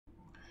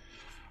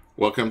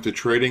Welcome to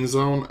Trading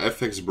Zone,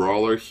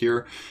 FxBrawler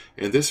here.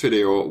 In this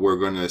video, we're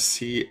going to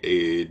see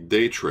a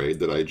day trade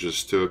that I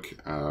just took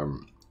a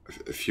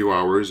few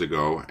hours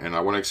ago, and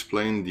I want to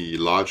explain the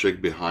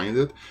logic behind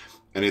it.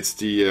 And it's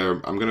the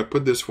I'm going to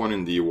put this one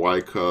in the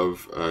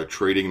Wyckoff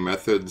Trading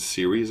Method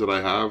series that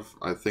I have.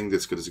 I think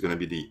this is going to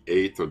be the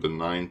 8th or the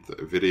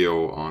 9th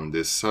video on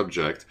this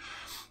subject.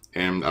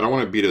 And I don't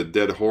want to beat a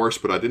dead horse,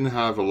 but I didn't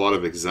have a lot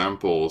of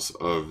examples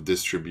of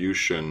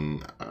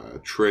distribution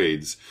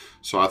trades.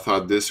 So I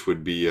thought this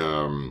would be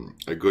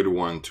a good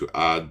one to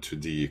add to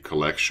the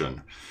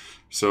collection.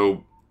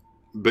 So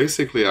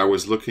basically I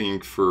was looking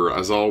for,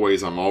 as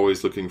always, I'm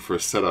always looking for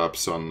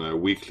setups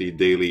on weekly,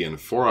 daily, and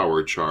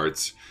 4-hour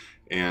charts.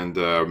 And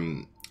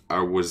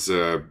I was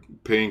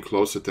paying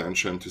close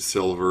attention to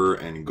silver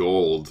and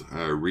gold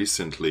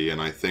recently.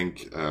 And I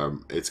think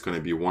it's going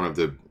to be one of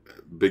the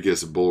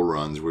biggest bull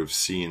runs we've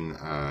seen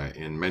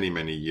in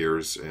many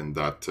years in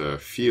that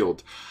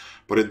field.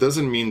 But it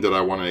doesn't mean that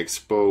I want to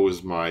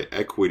expose my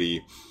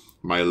equity,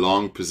 my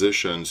long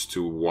positions,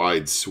 to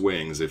wide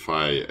swings if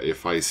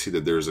I see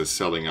that there's a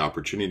selling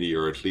opportunity,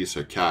 or at least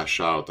a cash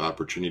out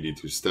opportunity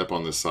to step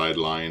on the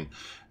sideline,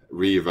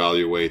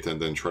 reevaluate, and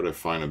then try to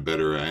find a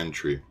better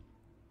entry.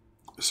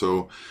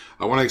 So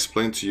I want to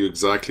explain to you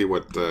exactly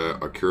what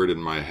occurred in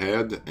my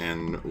head.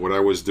 And what I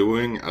was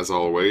doing, as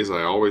always,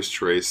 I always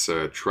trace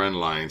trend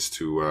lines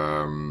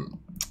to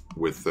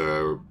with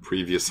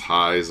previous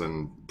highs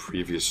and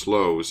previous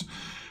lows.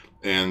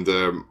 And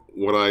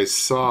what I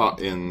saw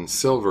in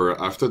silver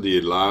after the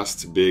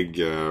last big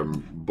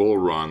bull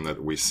run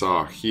that we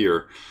saw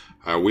here,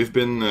 we've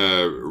been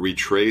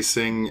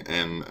retracing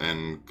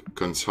and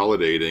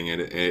consolidating,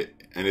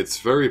 and it's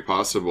very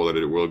possible that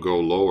it will go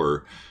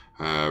lower.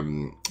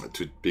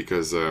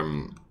 Because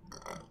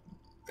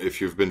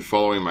if you've been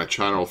following my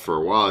channel for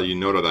a while, you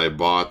know that I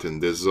bought in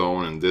this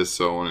zone, and this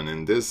zone, and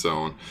in this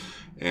zone,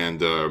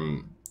 and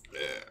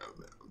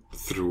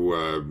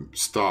through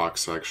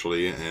stocks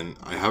actually. And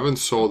I haven't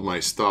sold my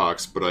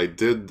stocks, but I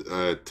did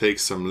take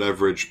some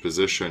leverage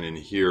position in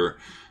here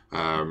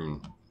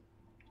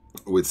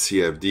with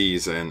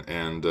CFDs,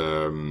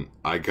 and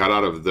I got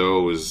out of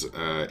those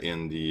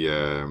in the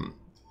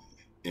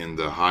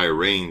high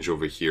range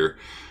over here,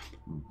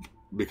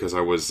 because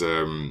I was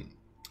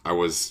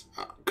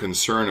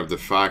concerned of the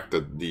fact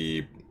that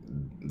the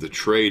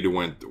trade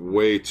went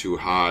way too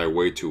high,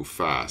 way too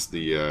fast.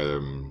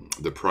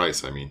 The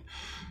price, I mean.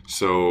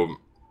 So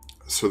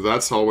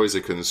that's always a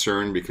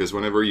concern, because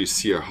whenever you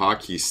see a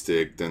hockey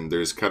stick, then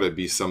there's got to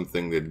be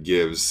something that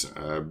gives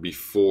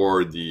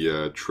before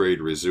the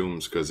trade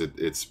resumes, because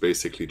it's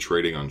basically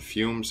trading on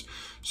fumes.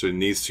 So it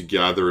needs to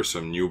gather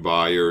some new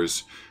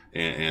buyers.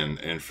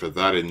 And for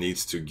that, it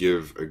needs to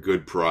give a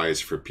good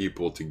price for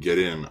people to get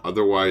in.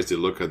 Otherwise, they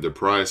look at the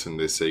price and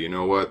they say, you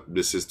know what,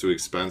 this is too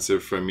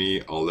expensive for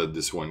me, I'll let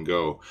this one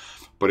go.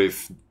 But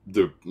if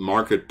the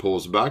market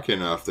pulls back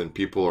enough, then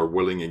people are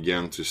willing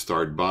again to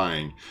start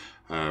buying.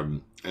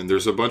 And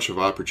there's a bunch of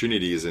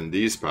opportunities in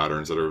these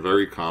patterns that are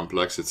very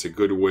complex. It's a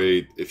good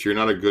way, if you're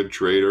not a good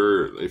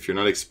trader, if you're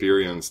not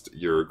experienced,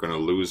 you're going to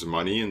lose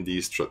money in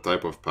these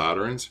type of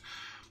patterns.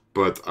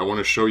 But I want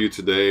to show you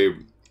today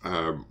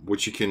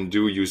what you can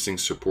do using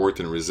support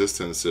and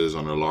resistances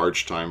on a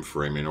large time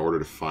frame in order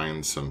to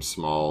find some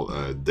small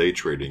day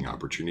trading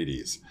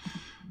opportunities.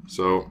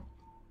 So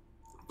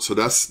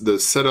that's the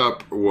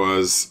setup,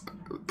 was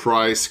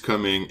price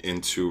coming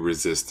into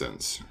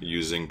resistance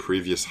using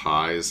previous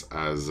highs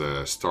as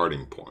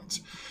starting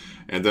points.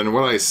 And then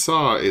what I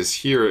saw is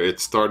here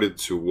it started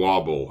to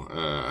wobble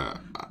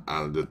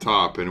at the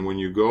top, and when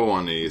you go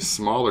on a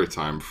smaller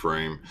time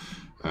frame,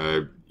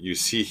 you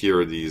see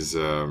here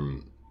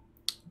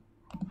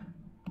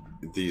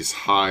these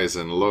highs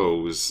and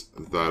lows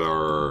that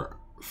are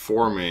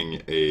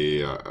forming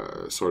a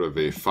sort of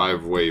a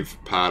 5-wave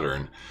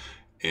pattern,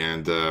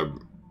 and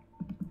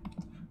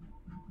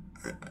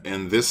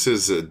this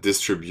is a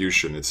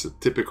distribution. It's a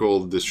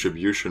typical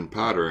distribution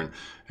pattern,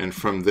 and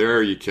from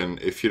there you can,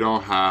 if you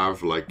don't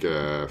have like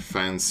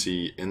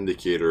fancy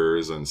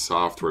indicators and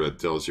software that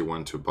tells you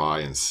when to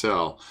buy and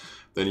sell,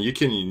 then you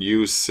can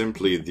use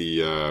simply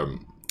the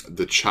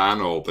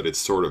channel that it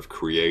sort of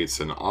creates.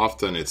 And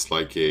often it's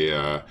like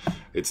a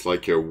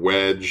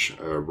wedge,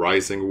 a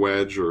rising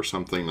wedge or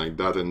something like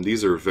that. And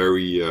these are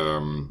very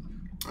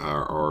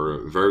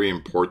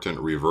important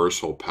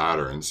reversal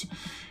patterns.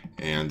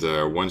 And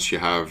once you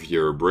have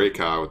your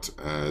breakout,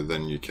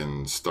 then you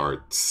can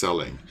start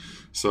selling.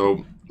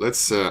 So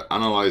let's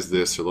analyze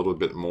this a little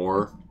bit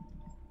more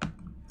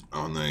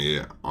on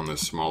a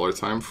smaller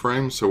time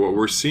frame. So what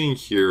we're seeing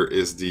here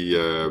is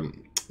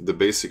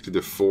basically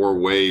the 4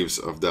 waves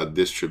of that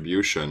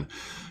distribution,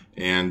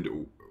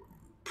 and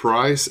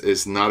price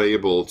is not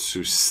able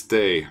to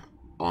stay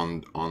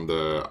on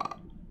the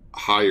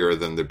higher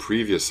than the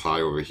previous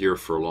high over here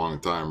for a long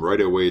time.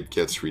 Right away it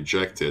gets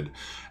rejected.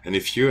 And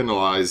if you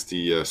analyze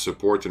the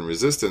support and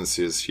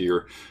resistances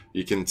here,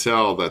 you can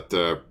tell that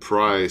the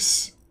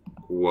price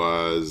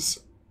was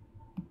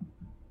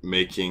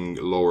making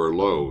lower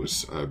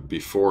lows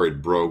before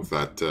it broke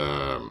that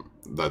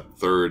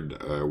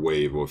third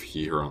wave of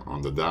here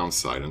on the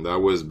downside, and that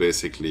was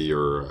basically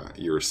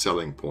your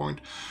selling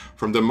point.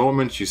 From the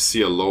moment you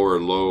see a lower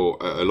low,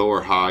 a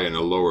lower high and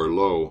a lower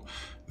low,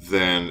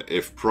 then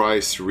if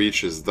price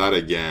reaches that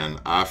again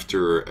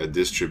after a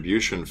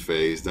distribution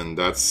phase, then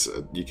that's,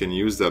 you can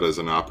use that as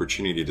an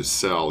opportunity to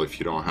sell if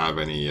you don't have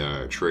any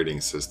trading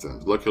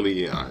systems.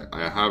 Luckily,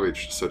 I have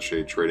such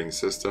a trading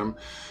system,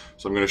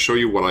 so I'm going to show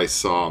you what I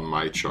saw on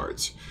my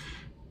charts.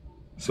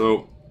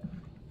 So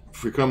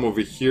if we come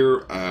over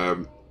here,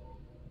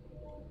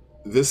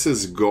 this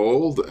is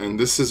gold, and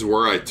this is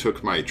where I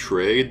took my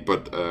trade,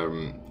 but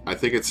I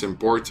think it's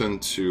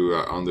important to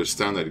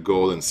understand that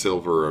gold and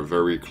silver are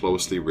very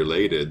closely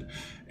related.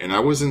 And I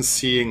wasn't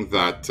seeing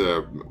that,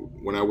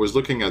 when I was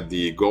looking at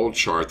the gold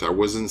chart, I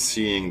wasn't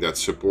seeing that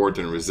support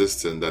and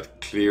resistance, that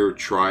clear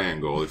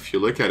triangle. If you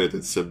look at it,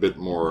 it's a bit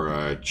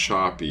more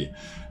choppy.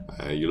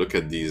 You look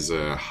at these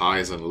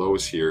highs and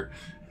lows here,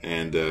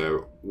 and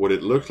what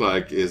it looked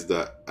like is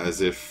that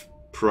as if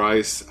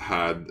price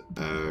had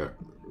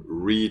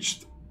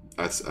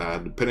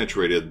had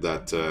penetrated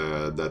that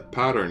that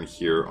pattern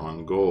here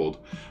on gold,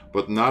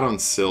 but not on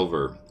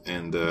silver.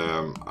 And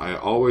I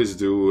always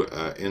do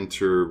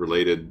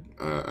interrelated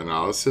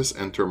analysis,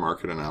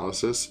 inter-market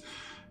analysis,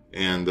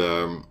 and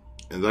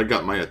that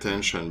got my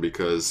attention,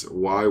 because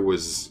why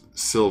was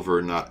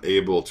silver not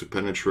able to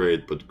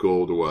penetrate but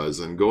gold was?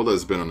 And gold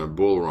has been on a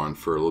bull run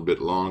for a little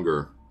bit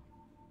longer,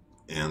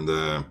 and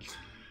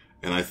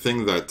I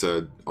think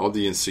that all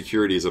the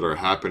insecurities that are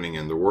happening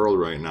in the world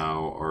right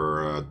now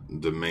are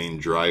the main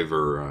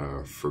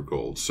driver for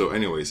gold. So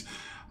anyways,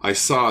 I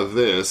saw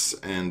this,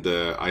 and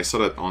I saw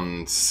that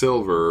on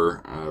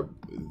silver,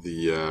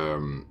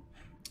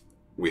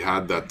 we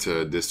had that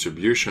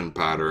distribution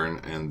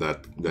pattern, and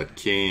that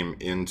came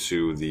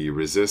into the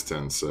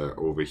resistance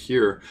over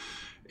here,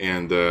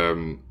 and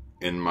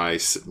my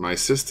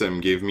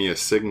system gave me a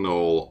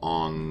signal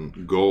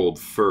on gold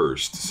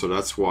first, so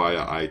that's why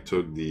I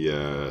took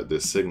the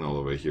signal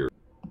over here.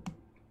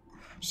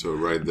 So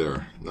right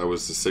there, that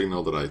was the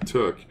signal that I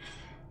took.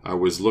 I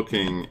was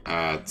looking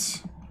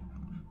at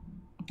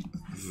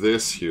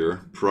this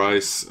here,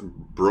 price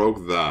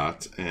broke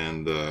that,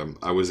 and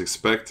I was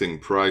expecting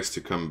price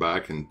to come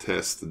back and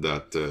test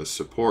that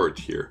support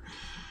here.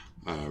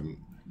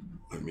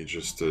 Let me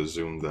just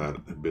zoom that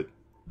a bit.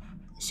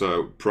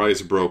 So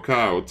price broke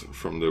out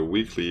from the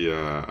weekly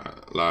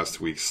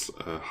last week's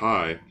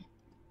high,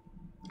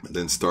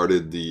 then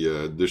started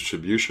the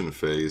distribution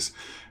phase,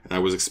 and I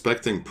was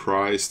expecting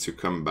price to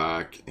come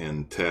back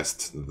and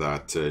test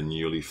that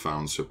newly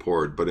found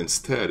support, but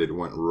instead it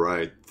went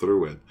right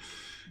through it.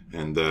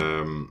 And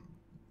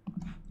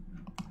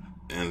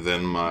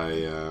then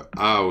my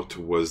out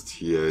was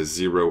the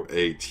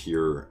 0.8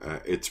 here.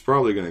 It's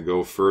probably going to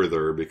go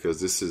further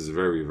because this is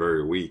very,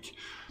 very weak,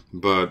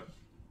 but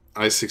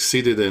I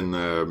succeeded in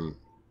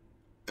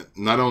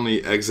not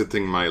only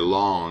exiting my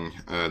long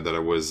that I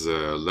was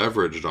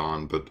leveraged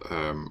on, but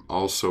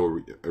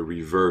also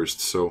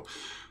reversed. So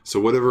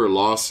whatever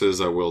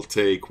losses I will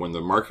take when the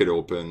market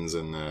opens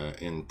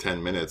in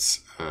 10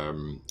 minutes,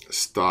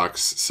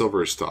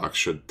 silver stocks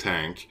should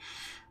tank,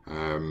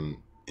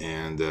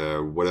 and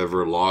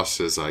whatever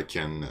losses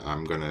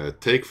I'm gonna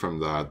take from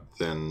that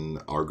then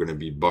are gonna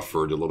be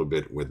buffered a little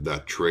bit with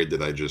that trade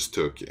that I just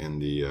took in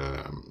the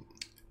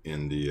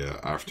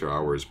after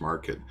hours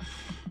market.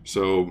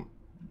 So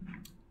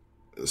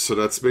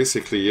that's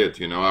basically it.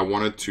 You know, I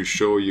wanted to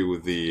show you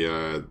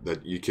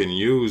that you can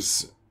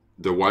use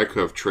the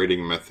Wyckoff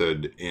trading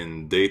method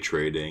in day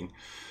trading,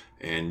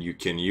 and you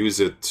can use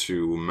it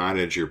to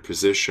manage your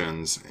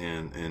positions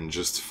and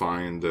just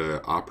find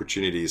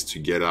opportunities to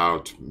get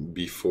out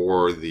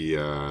before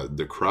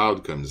the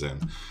crowd comes in.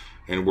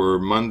 And we're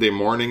Monday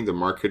morning, the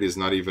market is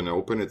not even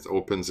open. It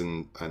opens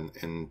in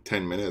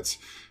 10 minutes.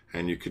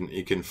 And you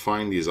can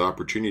find these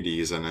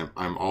opportunities, and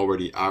I'm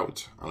already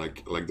out.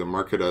 Like the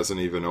market hasn't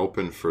even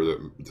opened for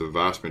the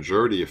vast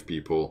majority of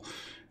people,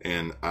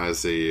 and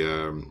as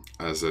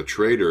a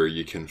trader,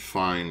 you can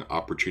find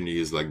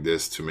opportunities like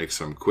this to make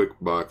some quick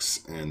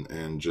bucks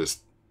and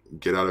just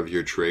get out of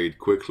your trade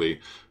quickly.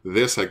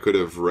 This I could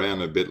have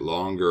ran a bit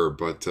longer,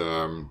 but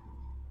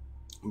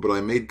I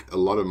made a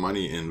lot of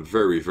money in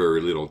very, very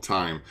little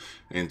time,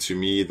 and to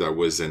me that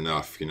was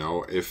enough. You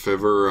know, if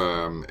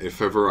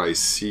ever I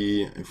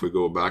see, if we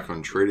go back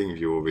on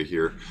TradingView over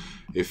here,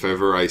 if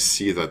ever I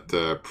see that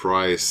the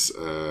price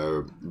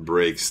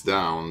breaks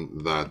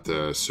down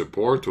that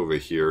support over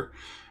here,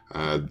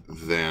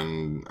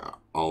 then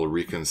I'll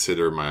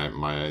reconsider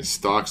my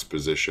stocks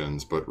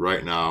positions. But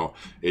right now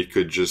it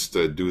could just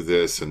do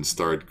this and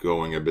start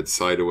going a bit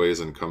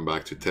sideways and come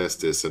back to test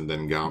this and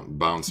then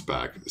bounce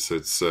back. So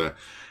it's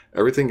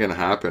everything can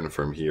happen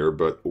from here.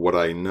 But what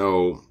I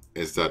know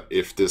is that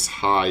if this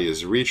high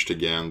is reached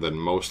again, then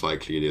most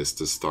likely it is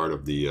the start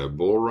of the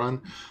bull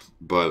run.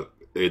 But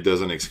it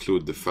doesn't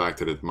exclude the fact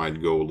that it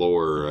might go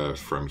lower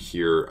from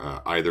here,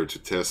 either to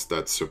test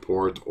that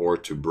support or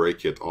to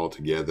break it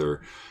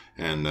altogether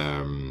and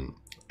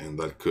and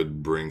that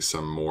could bring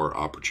some more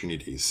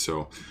opportunities.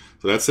 So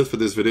that's it for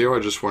this video. I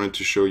just wanted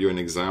to show you an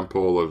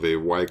example of a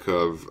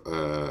Wyckoff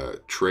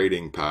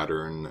trading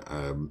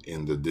pattern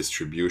in the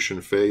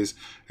distribution phase,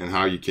 and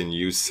how you can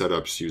use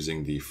setups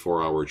using the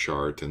 4-hour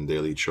chart and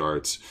daily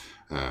charts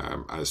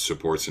as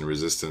supports and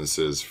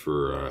resistances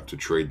for to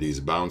trade these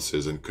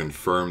bounces and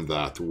confirm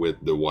that with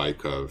the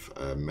Wyckoff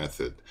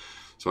method.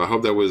 So I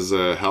hope that was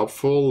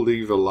helpful.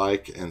 Leave a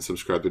like and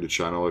subscribe to the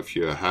channel if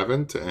you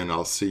haven't, and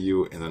I'll see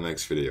you in the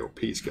next video.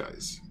 Peace,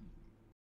 guys.